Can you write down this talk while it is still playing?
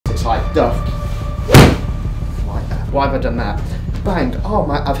It's like duff. Like that. Why have I done that? Bang. Oh,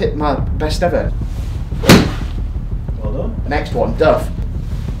 I've hit my best ever. Well done. Next one, duff.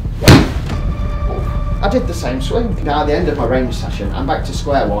 I did the same swing. Now at the end of my range session, I'm back to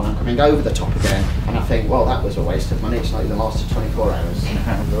square one. I'm coming over the top again, and I think, well, that was a waste of money. It's not even lasted 24 hours.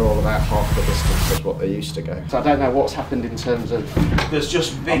 They're all about half the distance as what they used to go. So I don't know what's happened in terms of... There's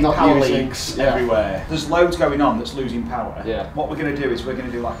just big power leaks everywhere. There's loads going on that's losing power. Yeah. What we're going to do is we're going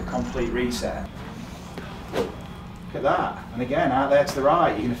to do like a complete reset. Look at that. And again, out there to the right,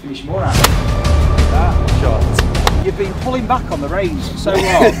 you're going to finish more out there. That shot. You've been pulling back on the range for so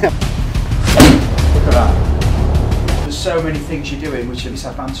long. Look at that. There's so many things you're doing which are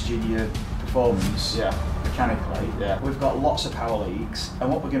disadvantaging your performance mechanically. Yeah. We've got lots of power leaks, and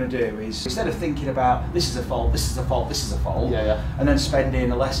what we're going to do is, instead of thinking about this is a fault, this is a fault, this is a fault, and then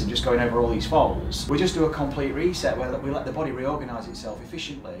spending a lesson just going over all these faults, we just do a complete reset where we let the body reorganise itself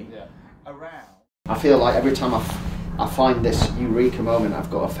efficiently around. I feel like every time I find this eureka moment,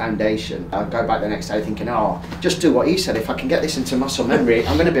 I've got a foundation. I go back the next day thinking, oh, just do what he said. If I can get this into muscle memory,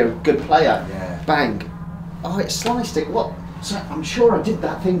 I'm going to be a good player. Yeah. Bang. Oh, it sliced it. What? So I'm sure I did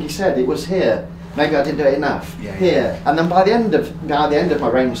that thing he said. It was here. Maybe I didn't do it enough. Yeah, here. And then by the end of my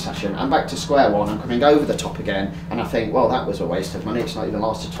range session, I'm back to square one. I'm coming over the top again, and I think, well, that was a waste of money. It's not even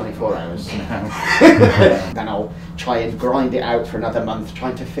lasted 24 hours. Then I'll try and grind it out for another month,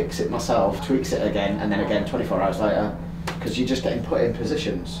 trying to fix it myself, tweaks it again, and then again 24 hours later, because you're just getting put in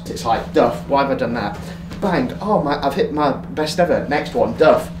positions. It's like, duff, why have I done that? Bang, oh, I've hit my best ever. Next one,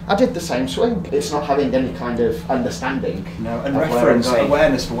 duff. I did the same swing. It's not having any kind of understanding. No, and reference,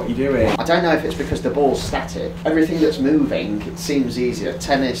 awareness for what you're doing. I don't know if it's because the ball's static. Everything that's moving, it seems easier.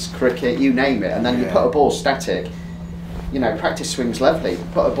 Tennis, cricket, you name it. And then you put a ball static. You know, practice swing's lovely.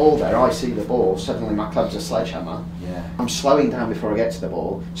 Put a ball there, I see the ball, suddenly my club's a sledgehammer. Yeah. I'm slowing down before I get to the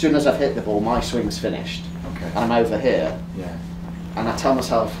ball. As soon as I've hit the ball, my swing's finished. Okay. And I'm over here. Yeah. And I tell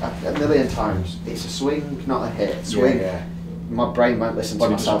myself a million times, it's a swing, not a hit. Swing. Yeah. My brain won't listen to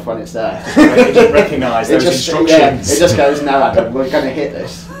myself when it's there. It just recognise those instructions. Yeah, it just goes, no Adam, we're going to hit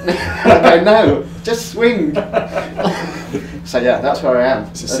this. I go, no, just swing. So yeah, that's where I am.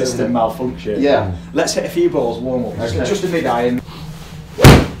 It's a system malfunction. Yeah. Let's hit a few balls, warm up. Okay. Just a mid-iron.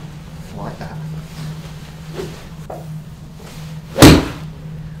 Like that.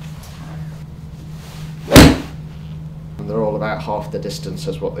 And they're all about half the distance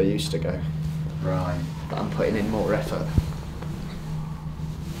as what they used to go. Right. But I'm putting in more effort.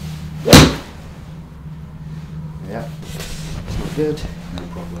 Yeah. It's not good. No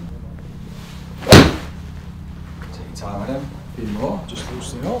problem. Take your time, Adam. A few more, just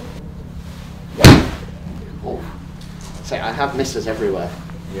loosen it up. Oh. So I have misses everywhere.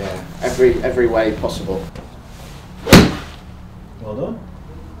 Yeah. Every way possible. Well done.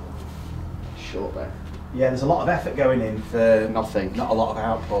 Short though. Yeah, there's a lot of effort going in for Nothing. not a lot of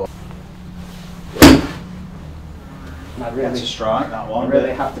output. And I really, That's a strike, that one. I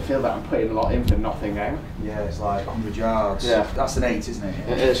really have to feel that I'm putting a lot in for nothing now. Yeah, it's like 100 yards. Yeah. That's an 8, isn't it?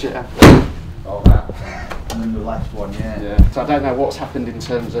 It is, yeah. Oh, that. And then the left one, yeah. Yeah. So I don't know what's happened in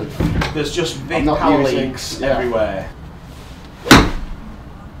terms of... There's just big not power using- leaks yeah. everywhere.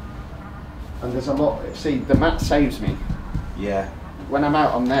 And there's a lot... See, the mat saves me. Yeah. When I'm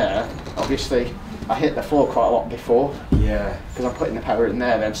out on there, obviously, I hit the floor quite a lot before. Yeah. Because I'm putting the power in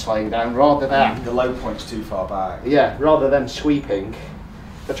there, then slowing down, rather than... The low point's too far back. Yeah, rather than sweeping.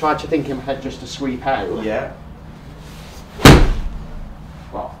 I tried to think in my head just to sweep out. Yeah.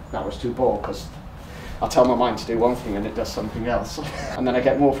 Well, that was too bored, because I tell my mind to do one thing and it does something else. And then I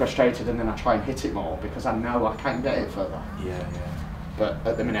get more frustrated and then I try and hit it more, because I know I can get it further. Yeah. But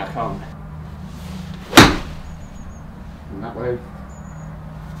at the minute I can't. And that way...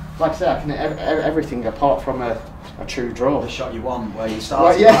 Like I say, I can hit everything apart from a true draw. The shot you want, where you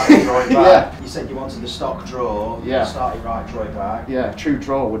start yeah. right and draw it back. Yeah. You said you wanted the stock draw, Yeah. start it right, draw it back. Yeah, true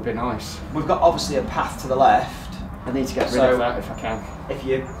draw would be nice. We've got obviously a path to the left. I need to get rid of that if I can. If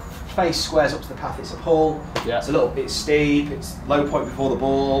your face squares up to the path, it's a pull. Yeah. It's a little bit steep, it's low point before the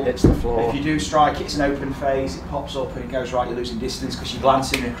ball. It's the floor. If you do strike, it's an open face, it pops up and it goes right, you're losing distance because you're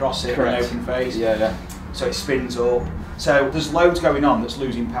glancing across it. Correct. In an open face. Yeah. So it spins up. So there's loads going on that's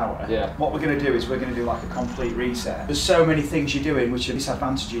losing power. Yeah. What we're going to do is we're going to do like a complete reset. There's so many things you're doing which are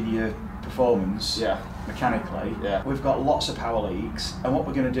disadvantaging your performance. Yeah. mechanically. Yeah. We've got lots of power leaks, and what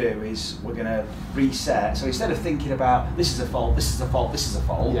we're going to do is we're going to reset. So instead of thinking about this is a fault, this is a fault, this is a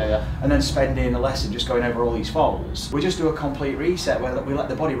fault, and then spending a lesson just going over all these faults, we just do a complete reset where we let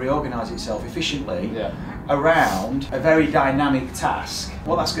the body reorganise itself efficiently around a very dynamic task.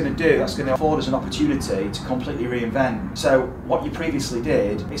 What that's going to do, that's going to afford us an opportunity to completely reinvent. So what you previously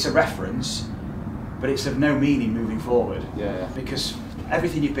did, it's a reference, but it's of no meaning moving forward. Because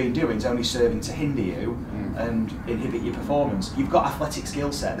everything you've been doing is only serving to hinder you and inhibit your performance. You've got athletic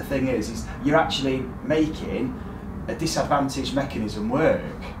skill set. The thing is you're actually making a disadvantaged mechanism work.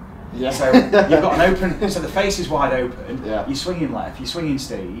 So you've got an open, so the face is wide open, you're swinging left, you're swinging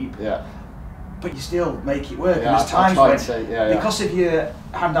steep, but you still make it work. And there's times when, because of your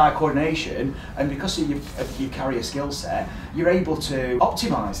hand-eye coordination and because of you carry a skill set, you're able to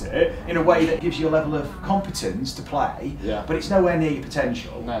optimise it in a way that gives you a level of competence to play, but it's nowhere near your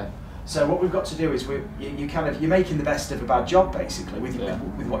potential. So what we've got to do is you're making the best of a bad job basically with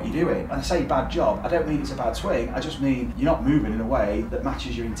what you're doing. And I say bad job, I don't mean it's a bad swing, I just mean you're not moving in a way that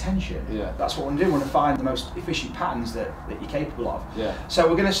matches your intention. That's what we're going to do. We're going to find the most efficient patterns that you're capable of. So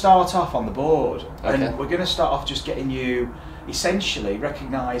we're going to start off on the board, and we're going to start off just getting you essentially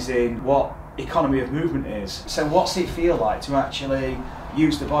recognising what economy of movement is. So what's it feel like to actually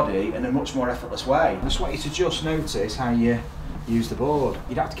use the body in a much more effortless way? I just want you to just notice how you use the board.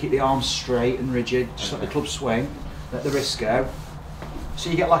 You'd have to keep the arms straight and rigid, just let the club swing, let the wrist go. So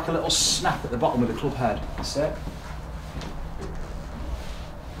you get like a little snap at the bottom of the club head. That's it.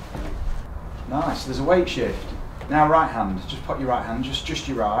 Nice, there's a weight shift. Now right hand, just put your right hand, just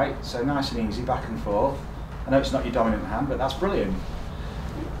your right, so nice and easy, back and forth. I know it's not your dominant hand, but that's brilliant.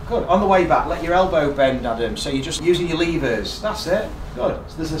 Good, on the way back, let your elbow bend, Adam, so you're just using your levers. That's it, good.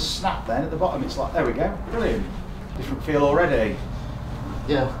 So there's a snap then at the bottom, it's like, there we go, brilliant. Different feel already.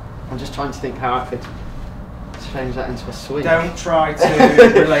 I'm just trying to think how I could change that into a swing. Don't try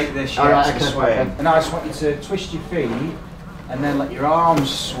to relate this yet to a swing. And I just want you to twist your feet and then let your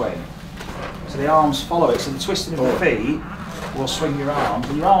arms swing. So the arms follow it, so the twisting of the feet will swing your arms,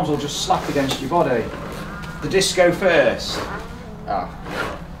 and your arms will just slap against your body. The disco first.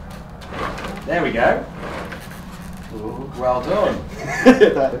 There we go. Ooh, well done.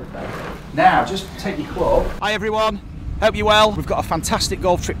 Now, just take your club. Hi everyone, hope you're well. We've got a fantastic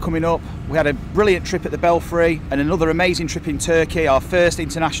golf trip coming up. We had a brilliant trip at the Belfry and another amazing trip in Turkey, our first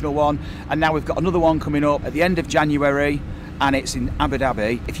international one. And now we've got another one coming up at the end of January, and it's in Abu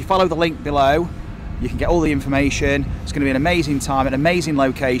Dhabi. If you follow the link below, you can get all the information. It's going to be an amazing time, an amazing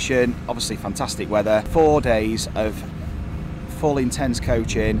location, obviously fantastic weather. 4 days of full intense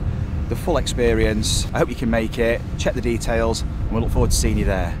coaching, the full experience. I hope you can make it. Check the details and we'll look forward to seeing you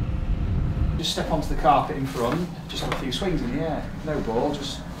there. Just step onto the carpet in front, just have a few swings in the air. No ball,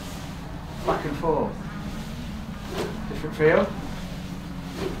 just back and forth. Different feel?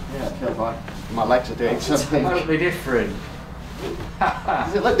 Yeah, it feels like my legs are doing something. Totally different.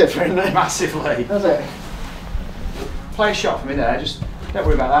 Does it look different? Massively. Does it? Play a shot for me there, just don't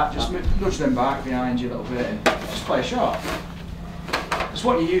worry about that, just nudge them back behind you a little bit and just play a shot. Because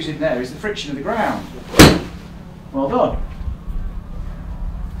what you're using there is the friction of the ground. Well done.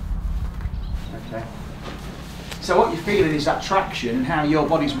 Okay. So what you're feeling is that traction and how your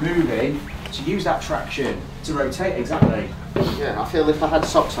body's moving to use that traction to rotate, exactly. Yeah, I feel if I had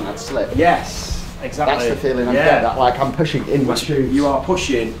socks on I'd slip. Yes, exactly. That's the feeling I'm getting, that like I'm pushing in my shoes. You are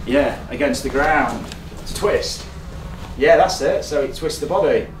pushing, against the ground to twist. Yeah, that's it, so it twists the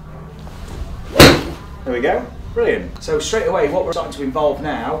body. There we go, brilliant. So straight away what we're starting to involve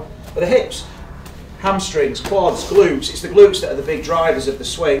now are the hips. Hamstrings, quads, glutes. It's the glutes that are the big drivers of the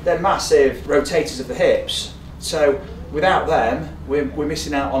swing. They're massive rotators of the hips. So without them, we're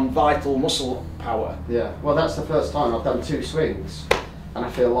missing out on vital muscle power. Yeah, well that's the first time I've done 2 swings and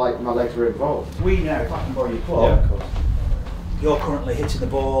I feel like my legs are involved. We know, if I can borrow your club, of course. You're currently hitting the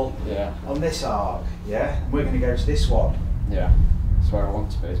ball on this arc, and we're going to go to this one. Yeah, that's where I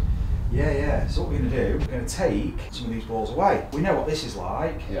want to be. Yeah, so what we're going to do, we're going to take some of these balls away. We know what this is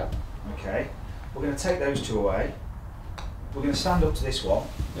like. Okay. We're going to take those 2 away. We're going to stand up to this one.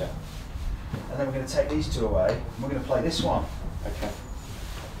 And then we're going to take these 2 away and we're going to play this one. Okay.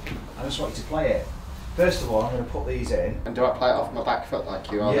 I just want you to play it. First of all, I'm going to put these in. And do I play it off my back foot like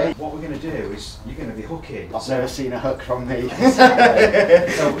you are? Yeah. What we're going to do is you're going to be hooking. I've never seen a hook from me.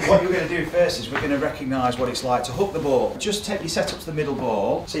 So what you're going to do first is we're going to recognise what it's like to hook the ball. Just take your setup to the middle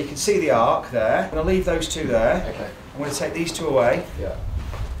ball so you can see the arc there. I'm going to leave those 2 there. Okay. I'm going to take these 2 away.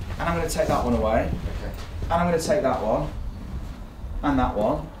 And I'm going to take that one away. Okay. And I'm going to take that one. And that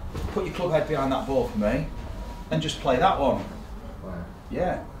one. Put your club head behind that ball for me. And just play that one. Wow.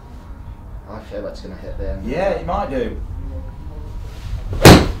 Yeah. I feel it's going to hit the end. Yeah, it might do.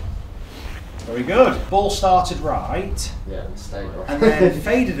 Very good. Ball started right. Yeah, stayed right. And then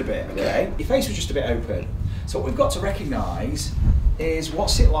faded a bit, okay? Yeah. Your face was just a bit open. So what we've got to recognise is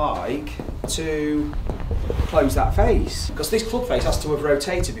what's it like to close that face? Because this club face has to have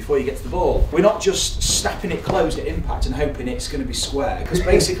rotated before you get to the ball. We're not just snapping it closed at impact and hoping it's going to be square, because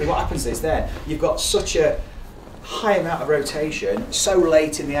basically what happens is then you've got such a high amount of rotation so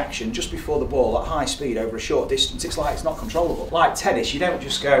late in the action, just before the ball at high speed over a short distance, it's like it's not controllable. Like tennis, you don't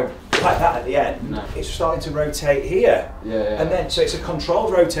just go like that at the end. No. It's starting to rotate here. Yeah. And then, so it's a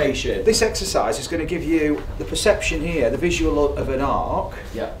controlled rotation. This exercise is going to give you the perception here, the visual of an arc.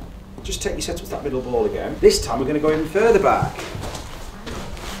 Yeah. Just take your setup to that middle ball again. This time we're going to go even further back.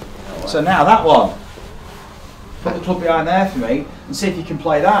 Oh, wow. So now that one. Put the club behind there for me and see if you can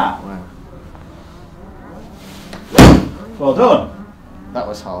play that. Wow. Well done. That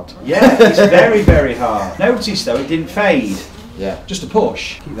was hard. Yeah, it's very, very hard. Notice though, it didn't fade. Yeah. Just a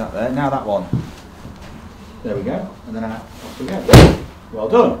push. Keep that there. Now that one. There we go. And then off we go. Well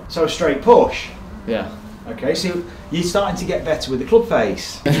done. So a straight push. Yeah. Okay, so you're starting to get better with the club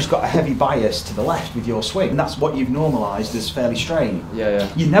face. You've just got a heavy bias to the left with your swing, and that's what you've normalised as fairly straight.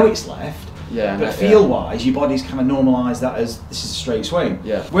 Yeah. You know it's left, Yeah. but feel-wise, your body's kind of normalised that as this is a straight swing.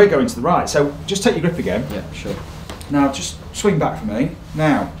 Yeah. We're going to the right, so just take your grip again. Yeah, sure. Now just swing back for me.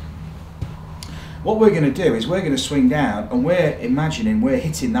 Now, what we're going to do is we're going to swing down, and we're imagining we're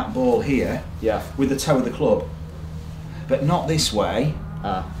hitting that ball here. Yeah. With the toe of the club, but not this way.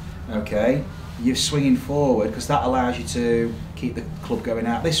 Okay. You're swinging forward because that allows you to keep the club going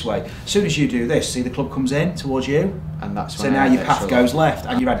out this way. As soon as you do this, see the club comes in towards you, And that's so when now your path goes left,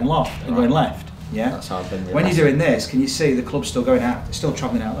 and you're adding loft and going left. Yeah. That's how I've been. When you're doing this, can you see the club still going out? It's still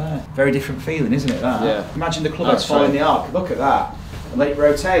travelling out there. Very different feeling, isn't it? That. Yeah. Imagine the club head's following the arc. Look at that, and let it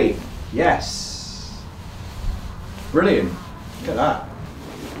rotate. Yes. Brilliant. Look at that.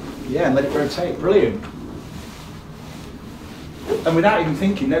 Yeah, and let it rotate. Brilliant. And without even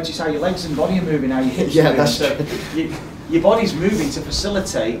thinking, notice how your legs and body are moving, how your hips are moving. That's so true. Your body's moving to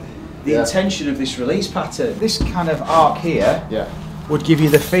facilitate the intention of this release pattern. This kind of arc here would give you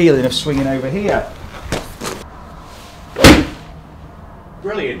the feeling of swinging over here.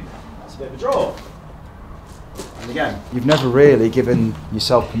 Brilliant. That's a bit of a draw. And again, you've never really given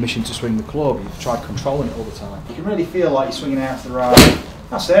yourself permission to swing the club. You've tried controlling it all the time. You can really feel like you're swinging out to the right.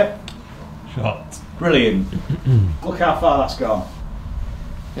 That's it. Shot. Brilliant. Look how far that's gone.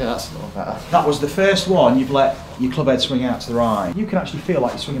 Yeah, that's a little better. That was the first one you've let your club head swing out to the right. You can actually feel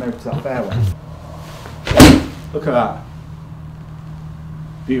like you're swinging over to that fairway. Look at that.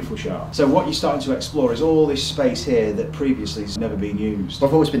 Beautiful shot. So what you're starting to explore is all this space here that previously has never been used.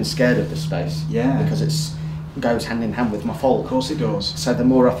 I've always been scared of the space. Yeah. Because it goes hand in hand with my fault. Of course it does. So the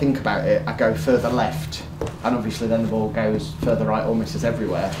more I think about it, I go further left, and obviously then the ball goes further right, or misses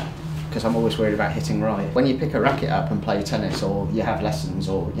everywhere, because I'm always worried about hitting right. When you pick a racket up and play tennis, or you have lessons,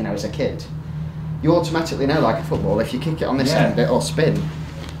 or as a kid, you automatically know, like a football, if you kick it on this end, it'll spin.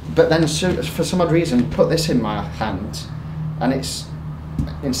 But then for some odd reason, put this in my hand, and it's,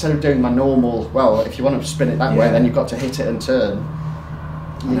 instead of doing my normal, well, if you want to spin it that way, then you've got to hit it and turn.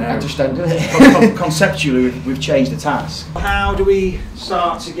 I just don't do it. Conceptually, we've changed the task. How do we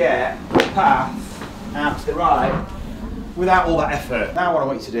start to get the path out to the right without all that effort? Now what I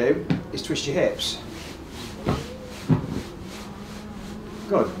want you to do is twist your hips.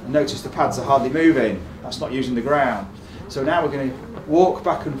 Good. And notice the pads are hardly moving. That's not using the ground. So now we're going to walk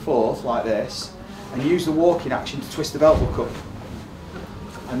back and forth like this and use the walking action to twist the belt buckle.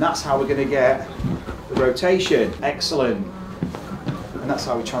 And that's how we're going to get the rotation. Excellent. And that's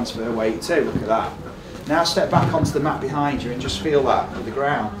how we transfer weight too. Look at that. Now step back onto the mat behind you and just feel that with the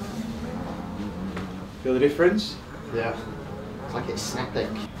ground. Feel the difference? Yeah. It's like it's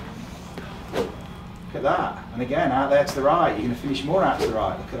snapping. Look at that. And again, out there to the right. You're going to finish more out to the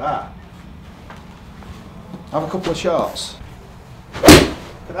right. Look at that. Have a couple of shots. Look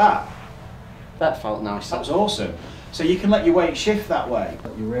at that. That felt nice. That was awesome. So you can let your weight shift that way.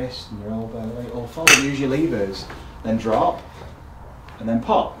 Let your wrist and your elbow all follow. Use your levers. Then drop. And then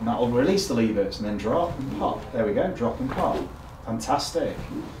pop. And that will release the levers. And then drop and pop. There we go. Drop and pop. Fantastic.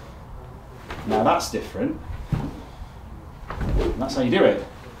 Now that's different. And that's how you do it.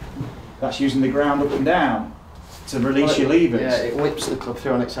 That's using the ground up and down to release your levers. Yeah, it whips the club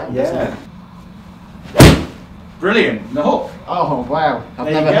through on its own. Yeah. Brilliant. The hook. Oh wow!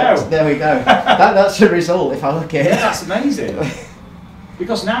 There we go. That's the result if I look at it. Yeah, that's amazing.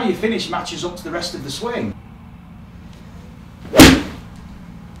 Because now your finish matches up to the rest of the swing.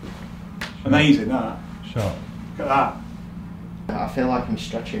 Amazing that. Shot. Look at that. I feel like I'm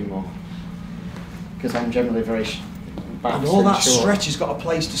stretching more. because I'm generally very bad. And all that stretch has got a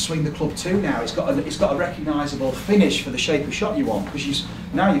place to swing the club to now. It's got a recognisable finish for the shape of shot you want, because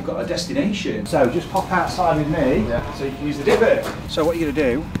now you've got a destination. So just pop outside with me, so you can use the divot. So what you're going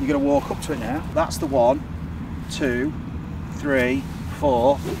to do, you're going to walk up to it now. That's the 1, 2, 3,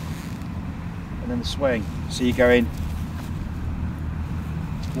 4, and then the swing. So you're going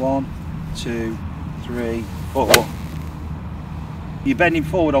 1, 2, 3, 4. You're bending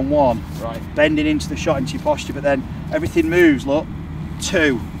forward on 1, right? Bending into the shot, into your posture, but then everything moves. Look,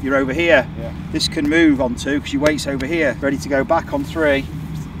 2, you're over here. Yeah. This can move on 2 because your weight's over here. Ready to go back on 3,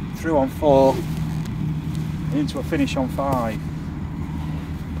 through on 4, and into a finish on 5.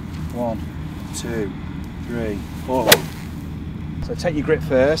 1, 2, 3, 4. So take your grip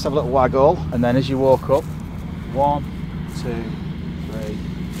first, have a little waggle, and then as you walk up, 1, 2, 3,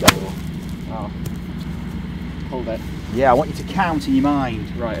 4. Oh. Hold it. Yeah, I want you to count in your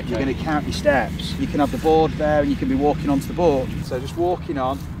mind. Right, okay. You're going to count your steps. You can have the board there and you can be walking onto the board. So just walking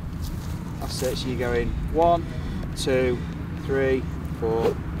on, that's it. So you're going 1, 2, 3,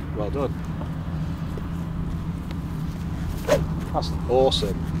 4. Well done. That's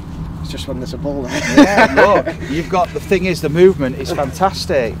awesome. It's just when there's a ball there. Yeah, look, you've got, the thing is, the movement is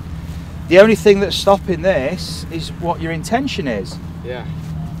fantastic. The only thing that's stopping this is what your intention is. Yeah.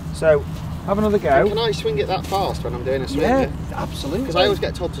 So have another go. Can I swing it that fast when I'm doing a swing? Yeah, absolutely. Because I always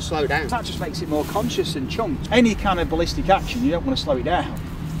get told to slow down. That just makes it more conscious and chunked. Any kind of ballistic action, you don't want to slow it down.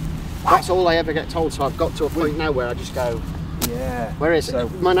 That's all I ever get told, so I've got to a point now where I just go, yeah. Where is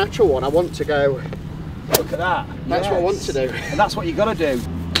it? My natural one, I want to go, look at that. That's what I want to do. And that's what you've got to do.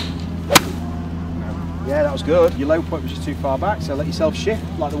 Yeah, that was good. Your low point was just too far back, so let yourself shift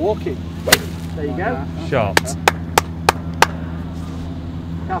like the walking. There you go. Shot.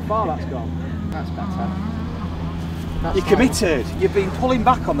 How far that's gone. That's better. You're committed. You've been pulling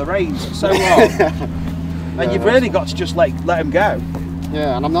back on the reins for so long. And you've really got to just let them go.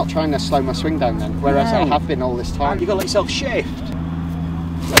 Yeah, and I'm not trying to slow my swing down then, whereas I have been all this time. And you've got to let yourself shift.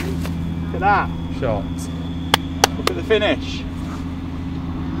 Look at that. Shot. Look at the finish.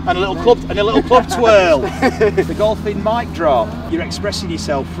 And a little club twirl. The golfing mic drop. You're expressing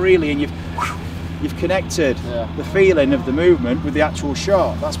yourself freely, and you've connected the feeling of the movement with the actual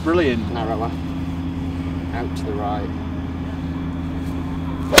shot. That's brilliant. Narrower. Out to the right.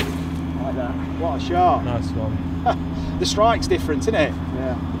 Like that. What a shot. Nice one. The strike's different, isn't it?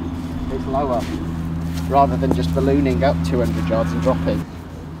 Yeah. It's lower. Rather than just ballooning up 200 yards and dropping.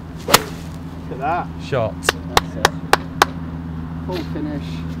 Look at that. Shot. That's it. Full finish.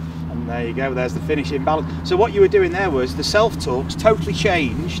 And there you go, there's the finish in balance. So what you were doing there was the self-talk's totally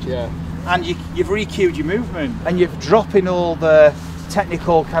changed. Yeah. And you've re-cued your movement. And you're dropping all the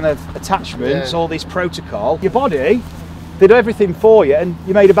technical kind of attachments, all this protocol. Your body did everything for you, and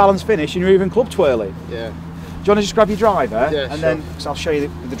you made a balanced finish, and you're even club twirling. Yeah. Do you want to just grab your driver? Yeah, and sure. then, because I'll show you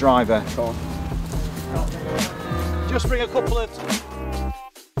with the driver. Cool. Just bring a couple of